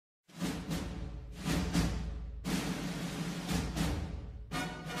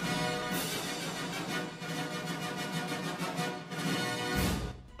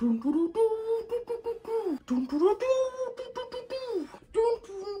Hello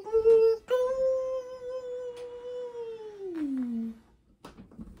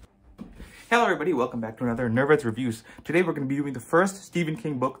everybody, welcome back to another NervithReviews. Today we're going to be doing the first Stephen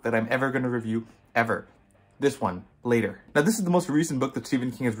King book that I'm ever going to review, ever. This one, later. Now this is the most recent book that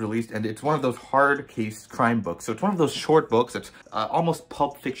Stephen King has released, and it's one of those hard case crime books. So it's one of those short books that's almost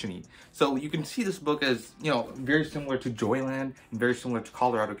pulp fiction-y. So you can see this book as, you know, very similar to Joyland and very similar to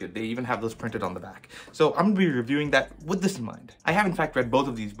Colorado Kid. They even have those printed on the back. So I'm going to be reviewing that with this in mind. I have in fact read both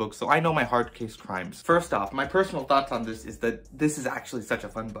of these books, so I know my hard case crimes. First off, my personal thoughts on this is that this is actually such a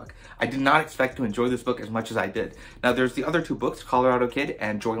fun book. I did not expect to enjoy this book as much as I did. Now there's the other two books, Colorado Kid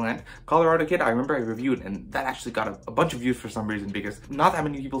and Joyland. Colorado Kid, I remember I reviewed, and that actually got a bunch of views for some reason because not that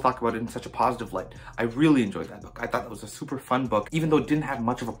many people talk about it in such a positive light. I really enjoyed that book. I thought that was a super fun book. Even though it didn't have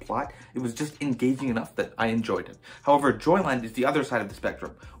much of a plot, it was just engaging enough that I enjoyed it. However, Joyland is the other side of the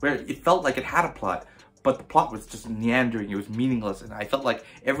spectrum, where it felt like it had a plot, but the plot was just meandering, it was meaningless, and I felt like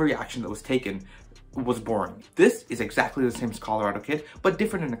every action that was taken was boring. This is exactly the same as Colorado Kid, but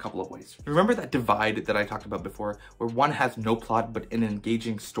different in a couple of ways. Remember that divide that I talked about before, where one has no plot but an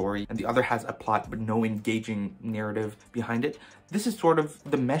engaging story, and the other has a plot but no engaging narrative behind it? This is sort of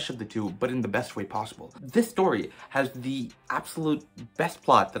the mesh of the two, but in the best way possible. This story has the absolute best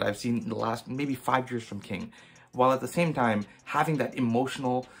plot that I've seen in the last maybe 5 years from King, while at the same time having that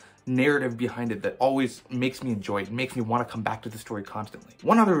emotional narrative behind it that always makes me enjoy it and makes me want to come back to the story constantly.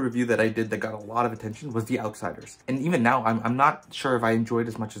 One other review that I did that got a lot of attention was The Outsiders. And even now, I'm not sure if I enjoyed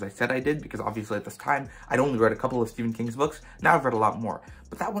as much as I said I did, because obviously at this time, I'd only read a couple of Stephen King's books. Now I've read a lot more.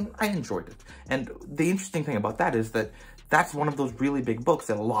 But that one, I enjoyed it. And the interesting thing about that is that that's one of those really big books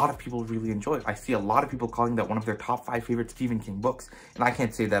that a lot of people really enjoy. I see a lot of people calling that one of their top 5 favorite Stephen King books, and I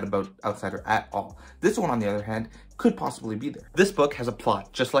can't say that about Outsider at all. This one, on the other hand, could possibly be there. This book has a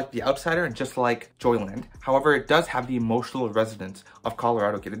plot, just like The Outsider and just like Joyland. However, it does have the emotional resonance of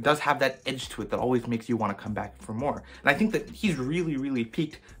Colorado Kid. It does have that edge to it that always makes you want to come back for more. And I think that he's really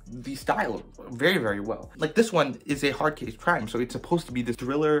peaked the style very, very well. Like, this one is a hard case crime, so it's supposed to be this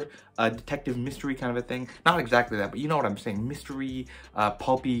thriller, detective mystery kind of a thing. Not exactly that, but you know what I'm saying. Mystery,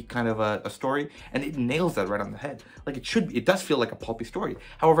 pulpy kind of a story, and it nails that right on the head. Like, it should be. It does feel like a pulpy story.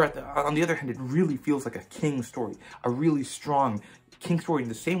 However, on the other hand, it really feels like a King story, a really strong King story in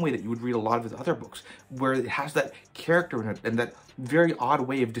the same way that you would read a lot of his other books, where it has that character in it and that very odd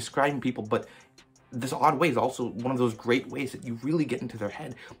way of describing people, but this odd way is also one of those great ways that you really get into their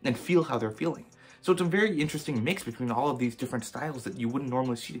head and feel how they're feeling. So it's a very interesting mix between all of these different styles that you wouldn't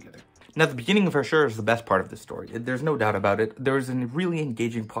normally see together. Now, the beginning for sure is the best part of this story. There's no doubt about it. There was a really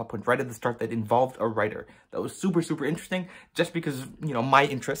engaging plot point right at the start that involved a writer. That was super interesting, just because, you know, my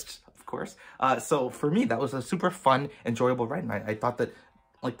interests, of course. So for me, that was a super fun, enjoyable ride. And I thought that,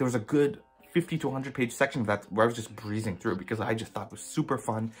 like, there was a good 50 to 100 page section of that where I was just breezing through because I just thought it was super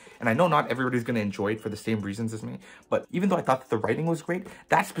fun. And I know not everybody's going to enjoy it for the same reasons as me, but even though I thought that the writing was great,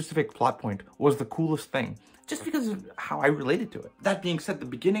 that specific plot point was the coolest thing, just because of how I related to it. That being said, the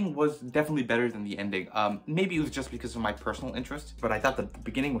beginning was definitely better than the ending. Maybe it was just because of my personal interest, but I thought that the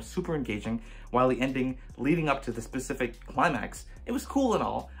beginning was super engaging, while the ending leading up to the specific climax, it was cool and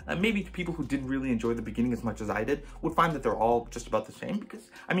all. Maybe people who didn't really enjoy the beginning as much as I did would find that they're all just about the same, because,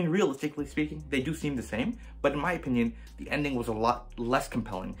 I mean, realistically speaking, they do seem the same, but in my opinion, the ending was a lot less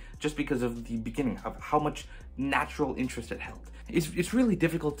compelling just because of the beginning, of how much natural interest it held. It's really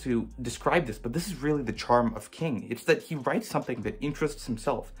difficult to describe this, but this is really the charm of King. It's that he writes something that interests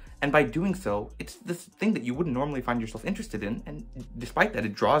himself, and by doing so, it's this thing that you wouldn't normally find yourself interested in, and despite that,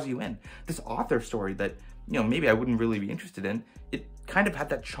 it draws you in. This author story that, you know, maybe I wouldn't really be interested in, it kind of had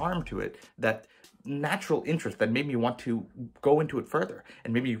that charm to it, that natural interest that made me want to go into it further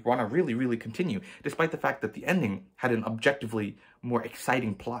and maybe want to really continue, despite the fact that the ending had an objectively more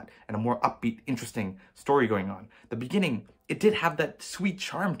exciting plot and a more upbeat, interesting story going on. The beginning, it did have that sweet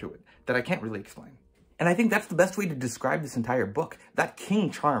charm to it that I can't really explain. And I think that's the best way to describe this entire book. That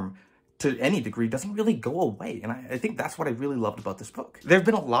King charm, to any degree, doesn't really go away, and I think that's what I really loved about this book. There have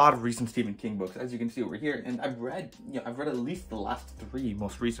been a lot of recent Stephen King books, as you can see over here, and I've read at least the last 3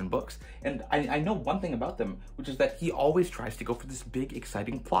 most recent books, and I know one thing about them, which is that he always tries to go for this big,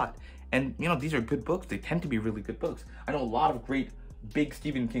 exciting plot. And, you know, these are good books. They tend to be really good books. I know a lot of great big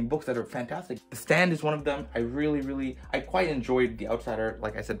Stephen King books that are fantastic. The Stand is one of them. I quite enjoyed The Outsider,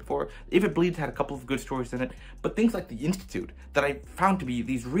 like I said before. If It Bleeds had a couple of good stories in it, but things like The Institute, that I found to be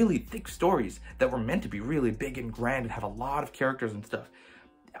these really thick stories that were meant to be really big and grand and have a lot of characters and stuff,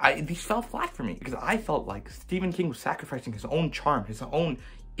 these fell flat for me, because I felt like Stephen King was sacrificing his own charm, his own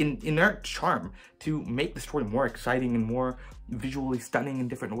inherent charm to make the story more exciting and more visually stunning in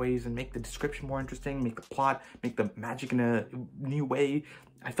different ways, and make the description more interesting, make the plot, make the magic in a new way.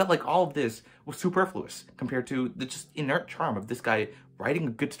 I felt like all of this was superfluous compared to the just inherent charm of this guy writing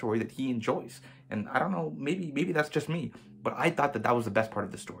a good story that he enjoys. And I don't know, maybe that's just me, but I thought that that was the best part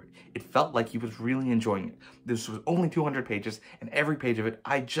of the story. It felt like he was really enjoying it. This was only 200 pages, and every page of it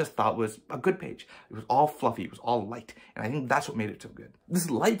I just thought was a good page. It was all fluffy, it was all light, and I think that's what made it so good. This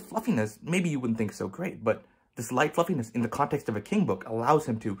light fluffiness, maybe you wouldn't think so great, but this light fluffiness in the context of a King book allows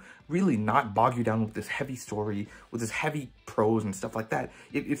him to really not bog you down with this heavy story, with this heavy prose and stuff like that.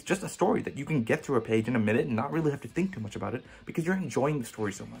 It's just a story that you can get through a page in a minute and not really have to think too much about it because you're enjoying the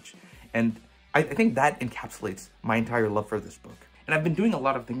story so much. And I think that encapsulates my entire love for this book. And I've been doing a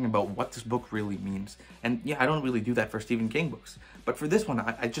lot of thinking about what this book really means. And yeah, I don't really do that for Stephen King books. But for this one,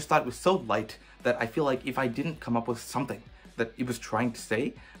 I just thought it was so light that I feel like if I didn't come up with something that it was trying to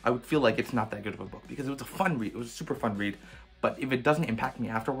say, I would feel like it's not that good of a book, because it was a fun read. It was a super fun read. But if it doesn't impact me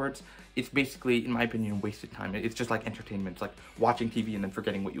afterwards, it's basically, in my opinion, wasted time. It's just like entertainment. It's like watching TV and then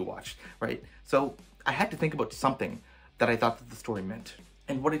forgetting what you watched, right? So I had to think about something that I thought that the story meant.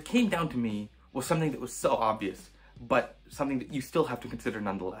 And what it came down to me was something that was so obvious, but something that you still have to consider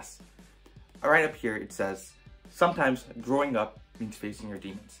nonetheless. Right up here it says, sometimes growing up means facing your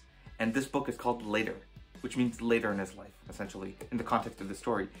demons. And this book is called Later, which means later in his life, essentially, in the context of the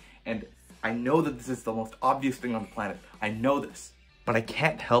story. And I know that this is the most obvious thing on the planet. I know this, but I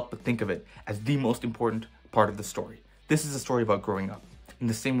can't help but think of it as the most important part of the story. This is a story about growing up, in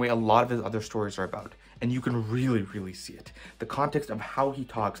the same way a lot of his other stories are about. And you can really see it. The context of how he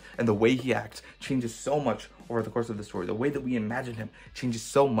talks and the way he acts changes so much over the course of the story. The way that we imagine him changes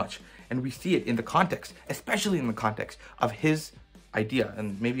so much. And we see it in the context, especially in the context of his idea.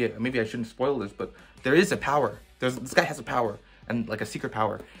 And maybe I shouldn't spoil this, but there is a power. This guy has a power, and like a secret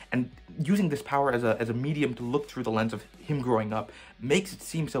power. And using this power as a medium to look through the lens of him growing up makes it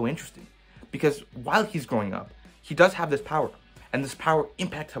seem so interesting. Because while he's growing up, he does have this power. And this power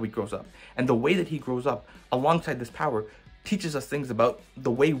impacts how he grows up. And the way that he grows up alongside this power teaches us things about the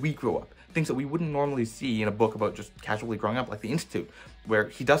way we grow up. Things that we wouldn't normally see in a book about just casually growing up, like The Institute, where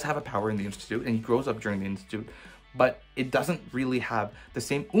he does have a power in the Institute and he grows up during the Institute, but it doesn't really have the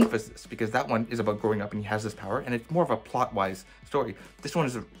same oomph as this, because that one is about growing up and he has this power, and it's more of a plot-wise story. This one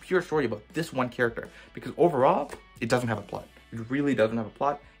is a pure story about this one character, because overall, it doesn't have a plot. It really doesn't have a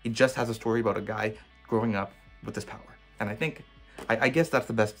plot. It just has a story about a guy growing up with this power. And I guess that's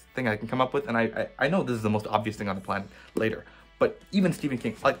the best thing I can come up with, and I know this is the most obvious thing on the planet, Later. But even Stephen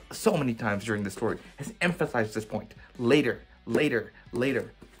King, like so many times during the story, has emphasized this point. Later.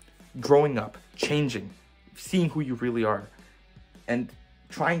 Growing up, changing, seeing who you really are, and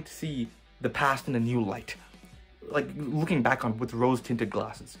trying to see the past in a new light. Like looking back on with rose-tinted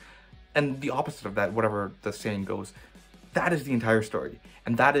glasses. And the opposite of that, whatever the saying goes, that is the entire story.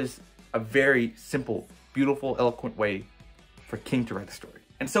 And that is a very simple, beautiful, eloquent way for King to write the story.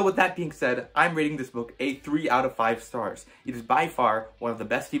 And so with that being said, I'm rating this book a 3 out of 5 stars. It is by far one of the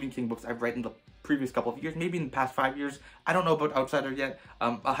best Stephen King books I've read in the previous couple of years, maybe in the past 5 years. I don't know about Outsider yet.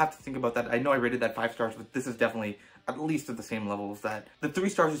 I'll have to think about that. I know I rated that 5 stars, but this is definitely at least at the same level as that. The 3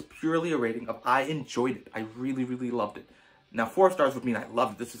 stars is purely a rating of I enjoyed it. I really loved it. Now 4 stars would mean I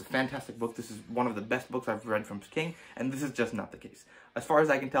loved it. This is a fantastic book. This is one of the best books I've read from King, and this is just not the case. As far as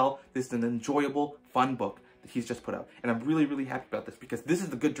I can tell, this is an enjoyable, fun book that he's just put out. And I'm really happy about this, because this is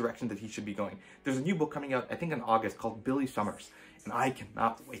the good direction that he should be going. There's a new book coming out, I think in August, called Billy Summers. And I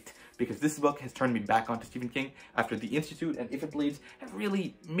cannot wait, because this book has turned me back onto Stephen King after The Institute and If It Bleeds have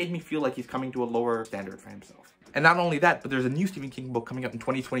really made me feel like he's coming to a lower standard for himself. And not only that, but there's a new Stephen King book coming out in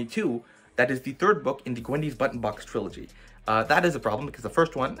 2022 that is the 3rd book in the Gwendy's Button Box trilogy. That is a problem, because the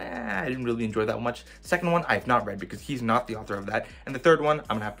first one, I didn't really enjoy that much. Second one, I have not read, because he's not the author of that. And the 3rd one,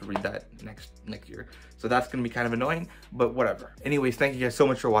 I'm gonna have to read that next year. So that's gonna be kind of annoying, but whatever. Anyways, thank you guys so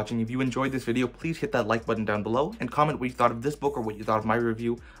much for watching. If you enjoyed this video, please hit that like button down below and comment what you thought of this book or what you thought of my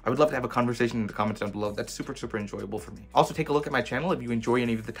review. I would love to have a conversation in the comments down below. That's super enjoyable for me. Also, take a look at my channel if you enjoy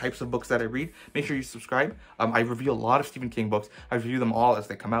any of the types of books that I read. Make sure you subscribe. I review a lot of Stephen King books. I review them all as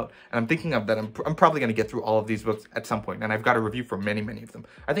they come out, and I'm thinking of that I'm probably gonna get through all of these books at some point, and I've got a review for many of them.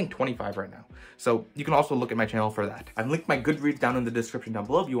 I think 25 right now. So you can also look at my channel for that. I've linked my Goodreads down in the description down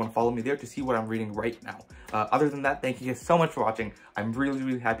below if you want to follow me there to see what I'm reading right now. Other than that, thank you guys so much for watching. I'm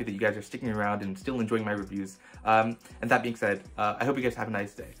really happy that you guys are sticking around and still enjoying my reviews. And that being said, I hope you guys have a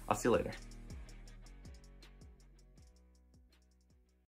nice day. I'll see you later.